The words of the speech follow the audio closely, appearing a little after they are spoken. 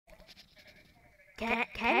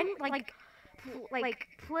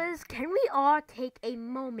Please, can we all take a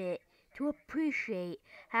moment to appreciate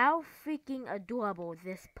how freaking adorable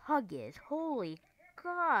this pug is? Holy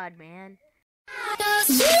God, man.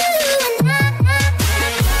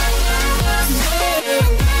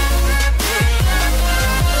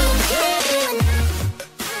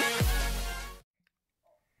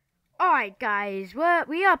 Alright guys,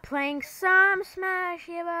 we are playing some Smash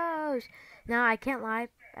Heroes. Now I can't lie,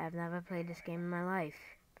 I've never played this game in my life.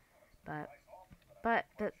 But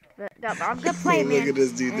no, I'm gonna play, man. Look at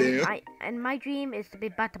this dude there. And my dream is to be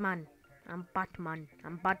BOTMON. I'm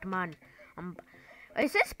BOTMON.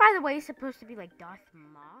 Is this, by the way, supposed to be like Darth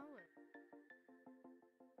Maul?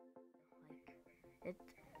 Like,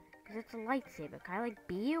 cause it's a lightsaber. Can I like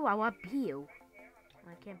be you? I want be you.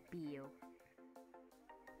 I can't be you.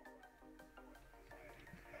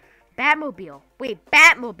 Batmobile. Wait,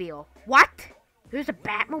 Batmobile. What? There's a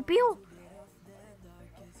Batmobile?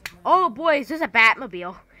 Oh boys, there's a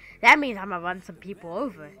Batmobile. That means I'm gonna run some people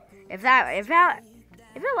over. If it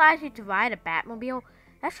allows you to ride a Batmobile,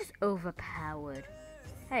 that's just overpowered.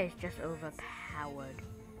 That is just overpowered.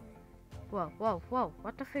 Whoa.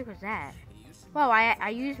 What the frick was that? Whoa, I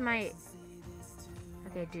used my...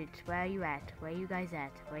 Okay, dudes, where are you at? Where are you guys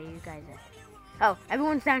at? Oh,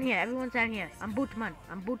 everyone's down here. I'm BOTMON.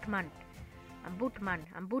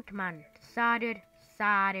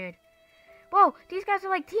 Started. Whoa, these guys are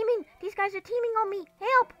like teaming. These guys are teaming on me.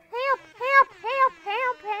 Help.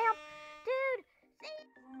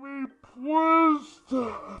 Dude. Please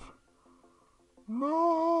stop.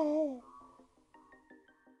 No.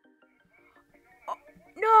 Oh,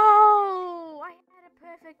 no. I had a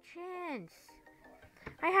perfect chance.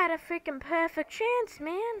 I had a freaking perfect chance,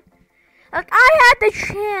 man. Like, I had the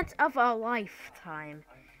chance of a lifetime.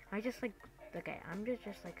 I just like, okay, I'm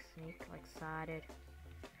just like sneak, like started.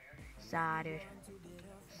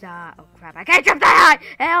 Oh crap, I can't jump that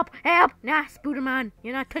high! Help! Nah, Spooderman,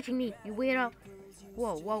 you're not touching me, you weirdo.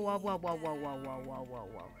 Whoa.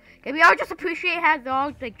 Can we all just appreciate how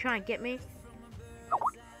dogs like try and get me?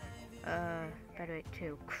 Better it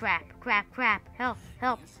too. Crap. Help.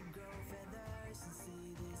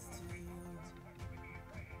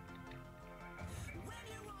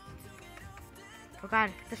 Oh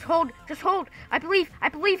god, just hold. I believe I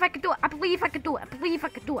can do it.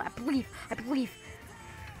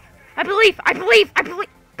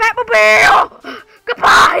 Batmobile!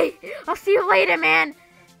 Goodbye! I'll see you later, man.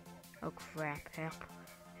 Oh crap, help.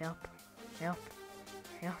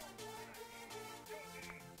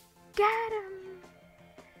 Got him.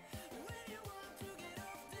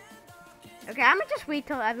 Okay, I'm gonna just wait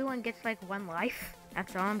till everyone gets like one life.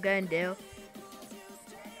 That's all I'm gonna do.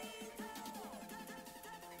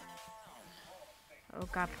 Oh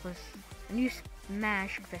god, please. A new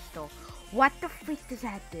Smash Crystal. What the freak does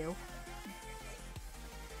that do?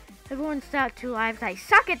 Everyone's got 2 lives. I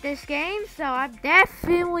suck at this game, so I'm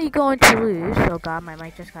definitely going to lose. Oh god, my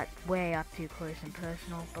mic just got way up too close and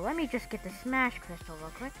personal. But let me just get the Smash Crystal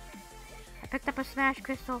real quick. I picked up a Smash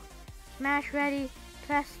Crystal. Smash ready.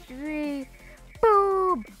 Press 3.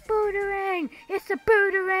 Boom! Booterang! It's the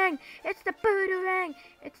Booterang!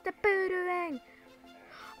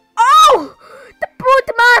 Oh! The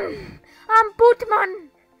BOTMON! I'm BOTMON!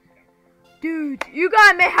 Dude, you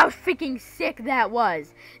gotta admit how freaking sick that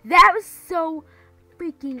was. That was so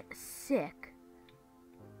freaking sick.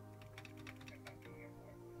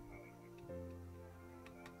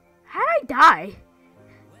 How'd I die?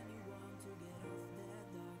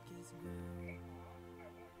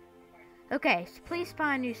 Okay, so please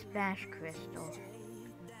spawn a new Smash Crystal.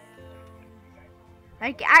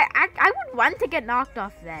 Like, I would want to get knocked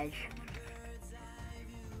off the edge.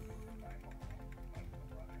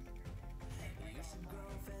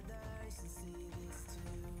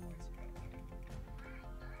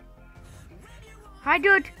 Hi,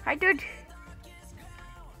 dude.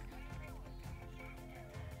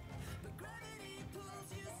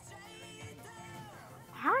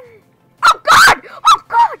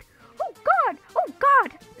 Oh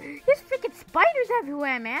god! There's freaking spiders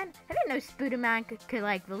everywhere, man. I didn't know Spooderman could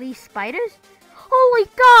like release spiders. Holy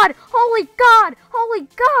god! Holy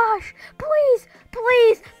gosh! Please!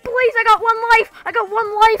 I got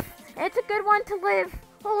 1 life! It's a good one to live.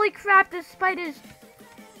 Holy crap, there's spiders.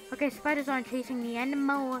 Okay, spiders aren't chasing me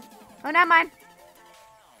anymore. Oh, never mind.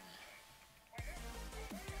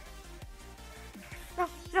 No,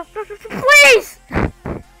 please!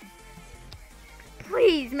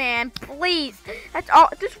 Please, man, please. That's all.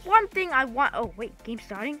 There's one thing I want. Oh, wait, game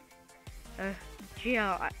starting?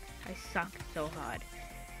 GL, I suck so hard.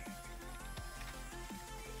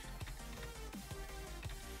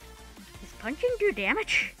 punching do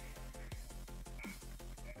damage?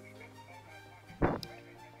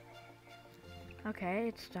 Okay,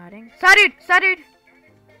 it's starting. Started! Started!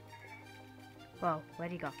 Whoa,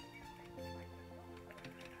 where'd he go?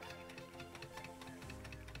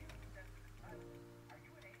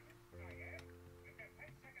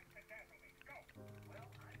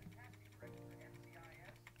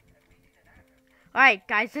 Alright,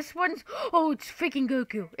 guys, this one's... Oh, it's freaking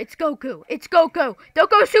Goku. It's Goku. It's Goku. Don't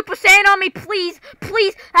go Super Saiyan on me, please.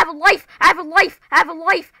 Please, have a life. Have a life. Have a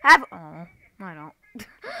life. Have... Oh, I don't.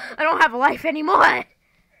 I don't have a life anymore.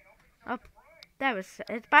 Oh, that was...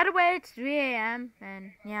 It's, by the way, it's 3 a.m.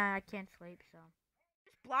 And, yeah, I can't sleep, so...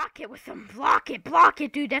 Just block it with them. Block it. Block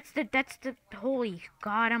it, dude. That's the... Holy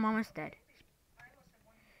God, I'm almost dead.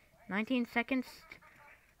 19 seconds.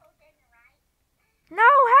 No,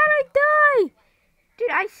 how'd I die? Dude,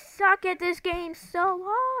 I suck at this game so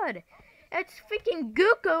hard. It's freaking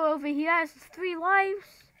Goku over here has 3 lives.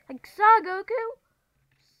 Like, saw Goku.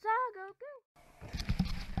 Saw Goku.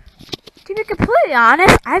 To be completely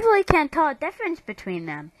honest, I really can't tell a difference between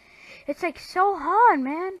them. It's like so hard,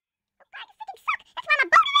 man.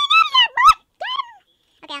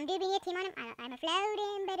 Okay, I'm doing a team on him. I'm a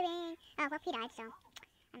floating baby. Oh, well, he died, so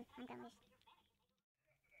I'm done with this.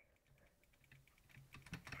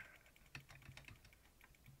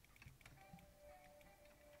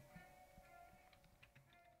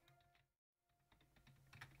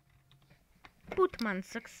 BOTMON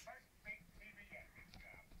 6.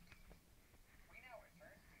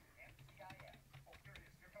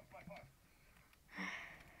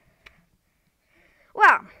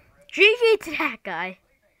 Well, GG to that guy.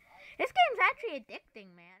 This game's actually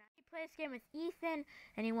addicting, man. If you play this game with Ethan,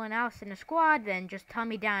 anyone else in the squad, then just tell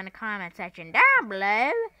me down in the comment section down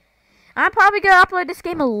below. I'm probably going to upload this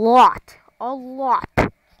game a lot. A lot.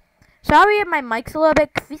 Sorry if my mic's a little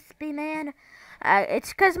bit crispy, man.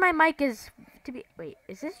 It's because my mic is... Wait,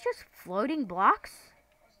 is this just floating blocks?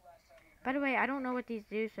 By the way, I don't know what these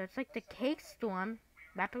do, so it's like the cake storm.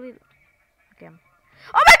 Rapidly... Okay.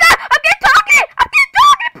 Oh my God! I'm getting talking! I'm getting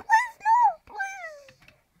talking! Please, no! Please!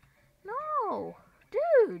 No!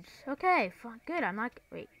 Dudes! Okay, good. I'm not...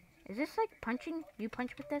 Wait. Is this like punching? You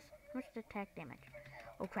punch with this? How much is attack damage?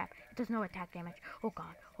 Oh crap. It does no attack damage. Oh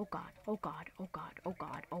God. Oh God. Oh God. Oh God. Oh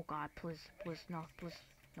God. Oh God. Please. Please. No. Please.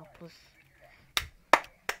 No. Please.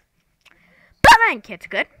 Batman kid's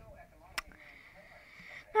good.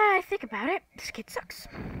 I think about it. This kid sucks.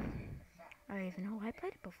 I don't even know I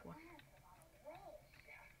played it before.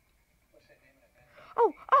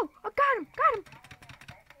 Oh, I got him,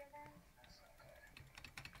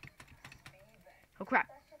 Oh crap.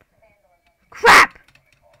 Crap!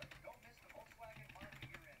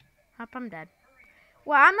 Hop, I'm dead.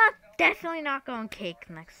 Well, I'm definitely not going cake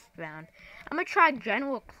next round. I'm gonna try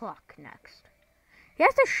General Cluck next. He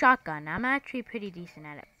has a shotgun. I'm actually pretty decent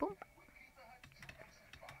at it. Boom.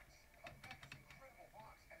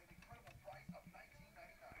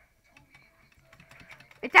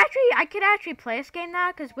 It's actually, I could actually play this game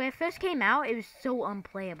now, because when it first came out, it was so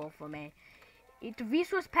unplayable for me. The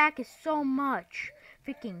resource pack is so much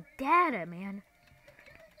freaking data, man.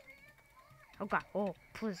 Oh God, oh,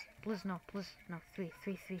 please, no, 3,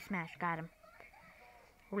 smash, got him.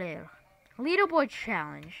 Well, leaderboard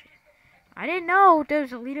challenge. I didn't know there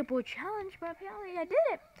was a leaderboard challenge, but apparently I did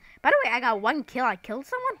it. By the way, I got 1 kill, I killed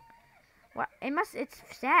someone? Well, it's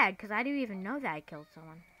sad, because I didn't even know that I killed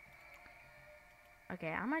someone. Okay,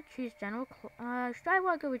 I'm gonna choose General should I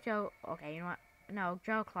want to go with Joe? Okay, you know what? No,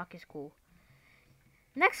 General Clock is cool.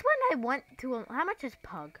 Next one I want to, how much is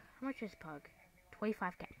Pug? How much is Pug?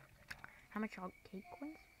 25k. How much arcade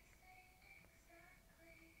coins?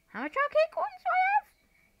 How much arcade coins do I have?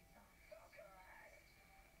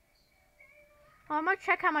 Well, I'm gonna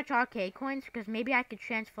check how much arcade coins, because maybe I could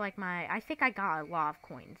transfer like I think I got a lot of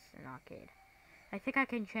coins in arcade. I think I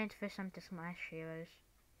can transfer some to Smash Heroes.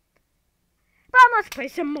 But let's play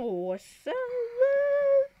some more. So,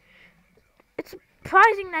 it's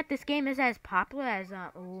surprising that this game is as popular as,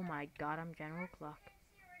 oh my God, I'm General Clock.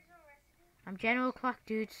 I'm General Clock,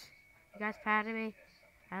 dudes. You guys proud of me?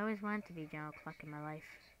 I always wanted to be General Clock in my life.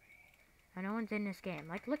 And no one's in this game.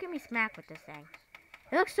 Like, look at me smack with this thing.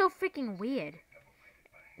 It looks so freaking weird.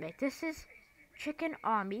 Wait, this is Chicken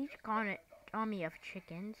Army. Calling it Army of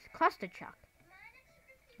Chickens. Cluster Chuck.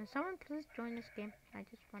 Can someone please join this game? I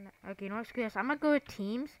just wanna... Okay, you know what? Screw this. I'm gonna go with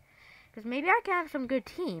teams. Because maybe I can have some good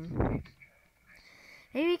team.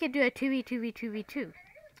 Maybe we could do a 2v2v2v2.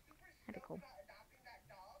 That'd be cool.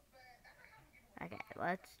 Okay,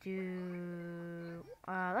 let's do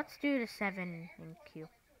the 7 in queue.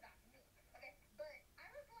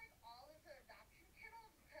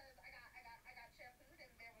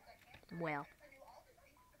 Well.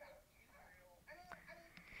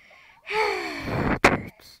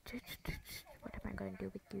 What am I going to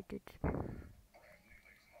do with you, dudes?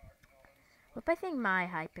 What if I think my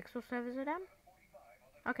Hypixel servers are down?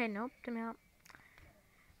 Okay, nope, give me out.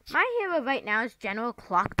 My hero right now is General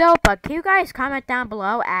Clock though, but can you guys comment down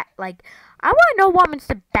below at, like, I want to know what one's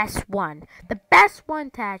the best one. The best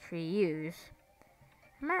one to actually use.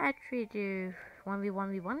 I might actually do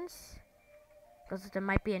 1v1v1s. Because there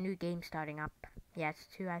might be a new game starting up. Yeah, it's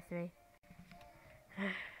 2 out of 3.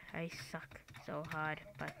 I suck so hard,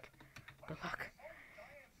 but good luck.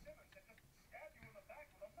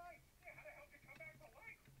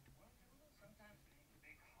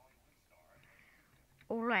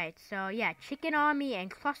 Alright, so yeah, Chicken Army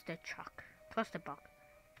and Cluster Bug.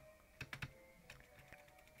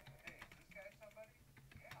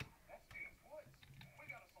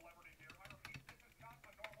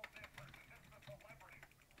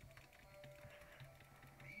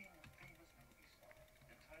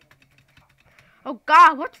 Oh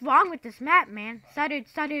god, what's wrong with this map, man?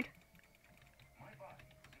 Stuttered.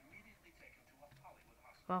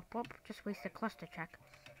 Well, just waste a cluster check.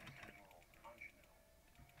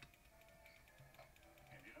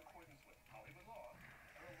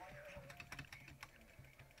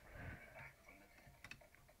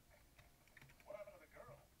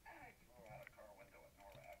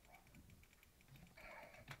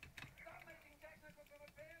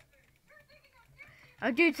 Oh,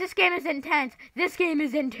 dudes, this game is intense.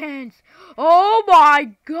 Oh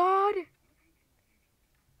my god.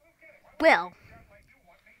 Well,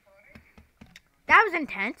 that was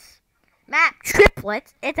intense. Map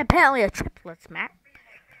triplets. It's apparently a triplets map.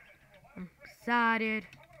 I'm excited.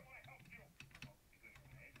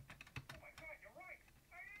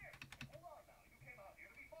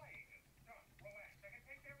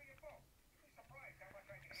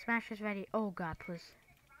 Smash is ready. Oh god, please.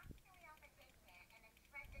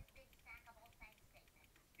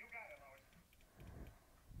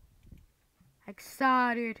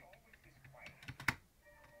 Excited.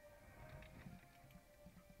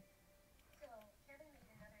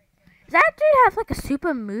 Does that dude have like a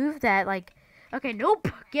super move that like... Okay, nope.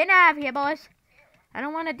 Get out of here, boys. I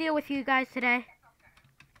don't want to deal with you guys today.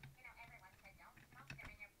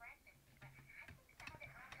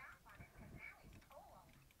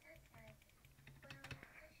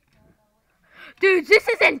 Dudes, this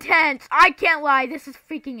is intense. I can't lie. This is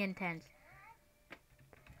freaking intense.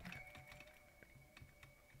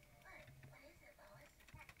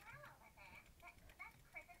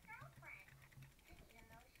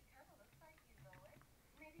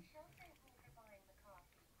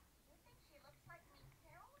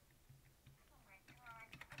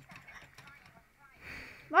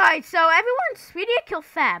 Alright, so everyone's... We need to kill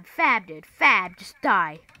Fab. Fab, dude. Fab, just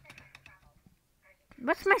die.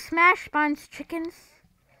 What's my smash spawns chickens?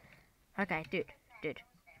 Okay, dude.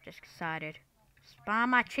 Just excited.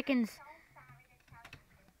 Spawn my chickens.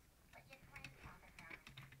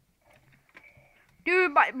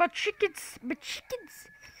 Dude, my chickens.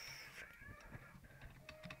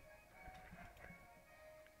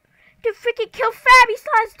 Dude, freaking kill Fab. He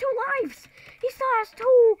still has 2 lives. He still has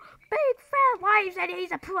 2 big fat lives, and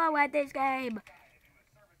he's a pro at this game.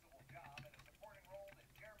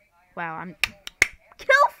 Wow, I'm...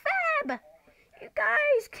 Kill Fab! You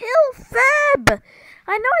guys, kill Fab!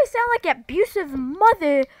 I know I sound like an abusive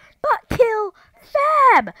mother, but kill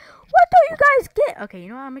Fab! What do you guys get? Okay, you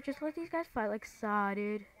know what? I'm gonna just let these guys fight like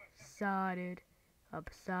sodded.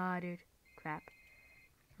 Crap.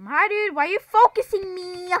 Hi, dude. Why are you focusing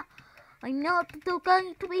me? I know they're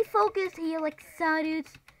going to be focused here like sodded.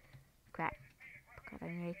 Crap. God, I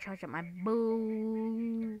need to charge up my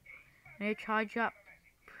bow. I need to charge up.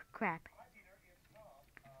 Crap.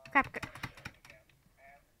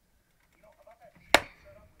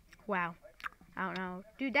 Wow. I don't know.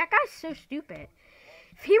 Dude, that guy's so stupid.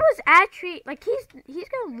 If he was actually, like, he's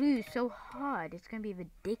gonna lose so hard. It's gonna be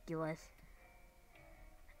ridiculous.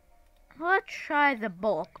 Let's try the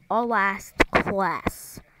bulk. Our last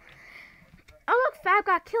class. Oh, look, Fab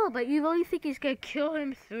got killed, but you really think he's gonna kill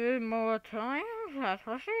him 3 more times? That's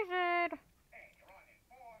what she said.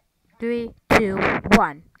 3, 2,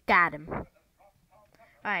 1. Got him.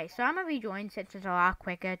 Alright, so I'm gonna rejoin since it's a lot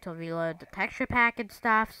quicker to reload the texture pack and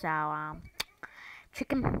stuff. So,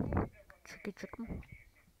 chicken.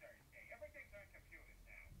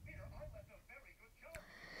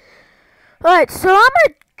 Alright, so I'm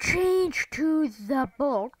gonna change to the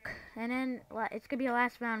bulk. And then, it's gonna be the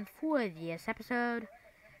last round for this episode.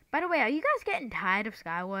 By the way, are you guys getting tired of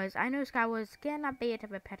Skywars? I know Skywars can be a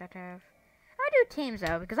bit repetitive. I do teams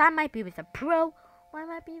though, because I might be with a pro Why am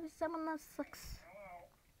I being with someone that sucks?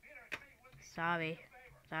 Sorry.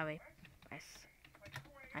 I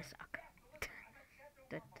suck.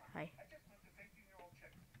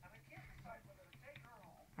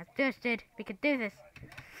 I'm thirsted. We can do this.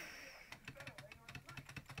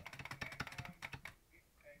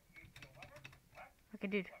 Okay,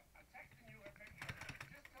 dude.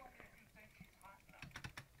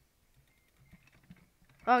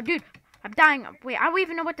 Oh, dude. I'm dying. Wait, I don't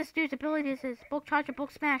even know what this dude's ability is. Bulk charge or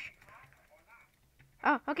bulk smash.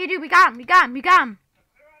 Oh, okay, dude. We got him. We got him.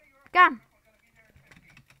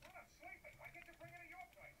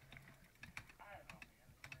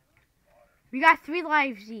 We got 3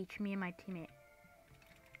 lives each, me and my teammate.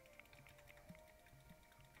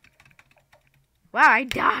 Wow, I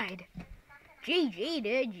died. GG,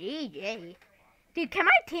 dude. GG. Dude, can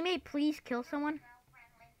my teammate please kill someone?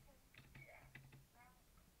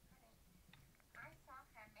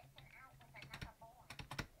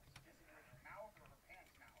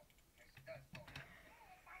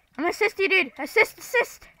 I'm assist you, dude.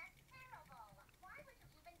 Assist.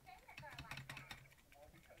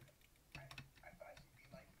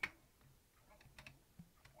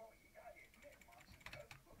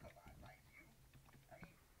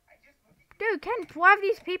 Dude, can 4 of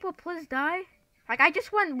these people please die? Like, I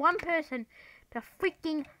just want one person to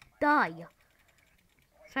freaking die.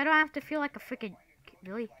 So I don't have to feel like a freaking...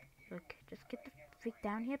 Really? Look, just get the freak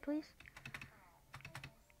down here, please.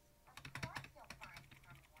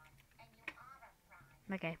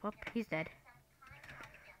 Okay, well, he's dead.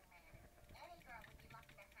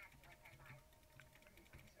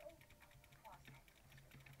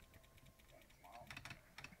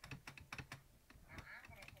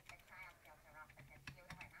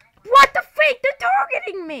 What the freak? They're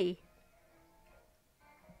targeting me!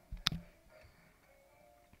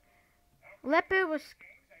 Leopard was...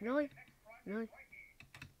 Really?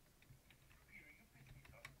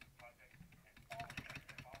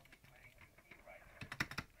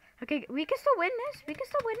 Okay, we can still win this.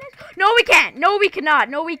 No, we can't. No, we cannot.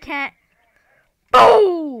 No, we can't.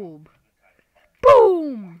 Boom!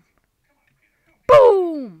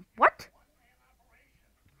 What?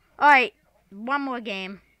 Alright, one more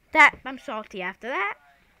game. I'm salty after that.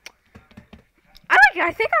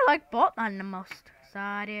 I think I like BOTMON the most.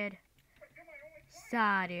 Sorted.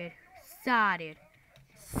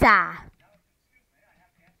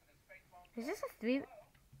 Is this a 3?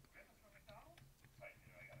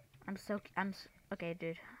 Okay,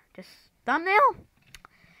 dude. Just thumbnail?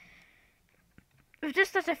 If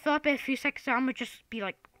this doesn't fill up in a few seconds, I'm gonna just be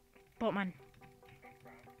like, BOTMON.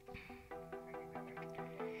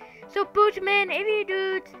 So, BOTMON, if you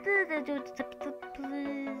do,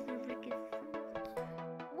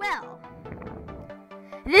 well,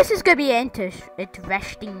 this is gonna be an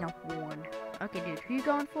interesting one. Okay, dude, who you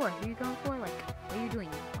going for? Like, what are you doing?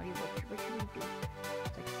 What should we do?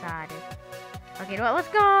 It's excited. Okay, well, let's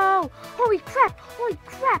go! Holy crap!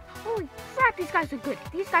 These guys are good.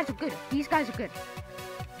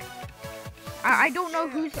 I don't know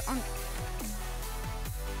who's on.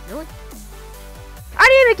 Really? I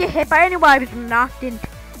didn't even get hit by anyone. I was knocked into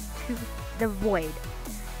the void.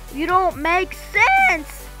 You don't make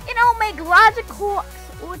sense. You don't make logical,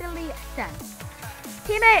 orderly sense.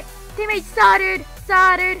 Teammate, started.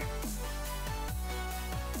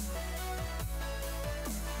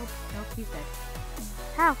 Nope, he's dead.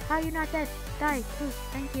 How are you not dead? Die, please.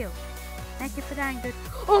 Thank you for dying, dude.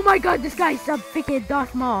 Oh my god, this guy's some freaking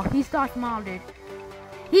Darth Maul. He's Darth Maul, dude.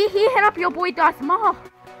 He hit up your boy Darth Maul.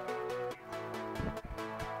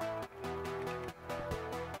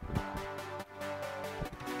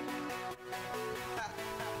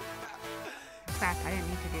 Crap, I didn't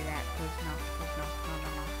mean to do that. Please, no.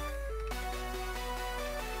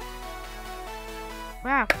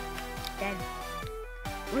 Wow, dead.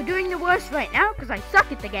 We're doing the worst right now because I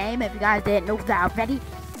suck at the game, if you guys didn't know that already.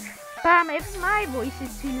 If my voice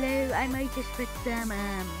is too low, I might just put some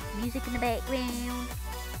music in the background.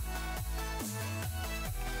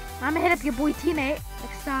 I'm gonna hit up your boy teammate.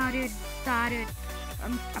 Like, started.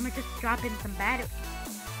 I'm gonna just drop in some battery.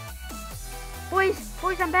 Boys,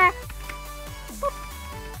 I'm back. Boop.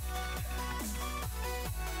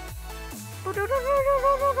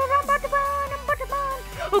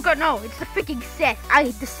 Oh god, no, it's the freaking Sith.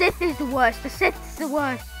 The Sith is the worst.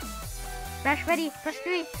 Bash ready, press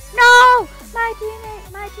 3. No! My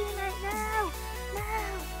teammate, no!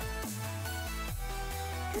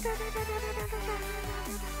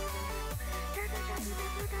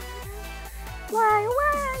 Fly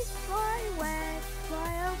away.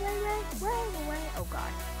 Oh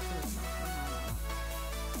god.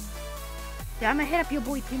 Yeah, I'm gonna hit up your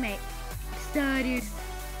boy teammate. started.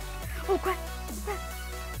 Oh crap, crap.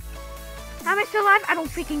 How am I still alive? I don't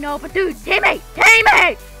freaking know, but dude, Timmy!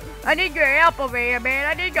 I need your help over here, man.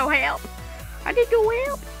 I need your help. I need your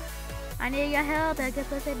help. I need your help. I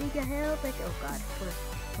guess I need your help. Oh god, please,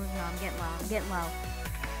 no, I'm getting low.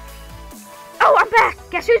 Oh, I'm back.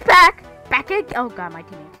 Guess who's back? Back again. Oh god, my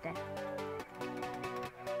teammate's dead.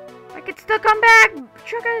 I can still come back.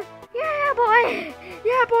 Sugar. Yeah, boy.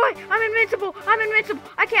 Yeah, boy. I'm invincible.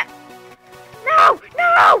 I can't. No,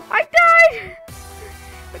 I died.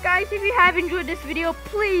 But guys, if you have enjoyed this video,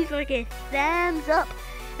 please like a thumbs up.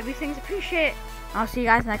 Everything's appreciated. I'll see you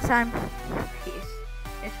guys next time. Peace.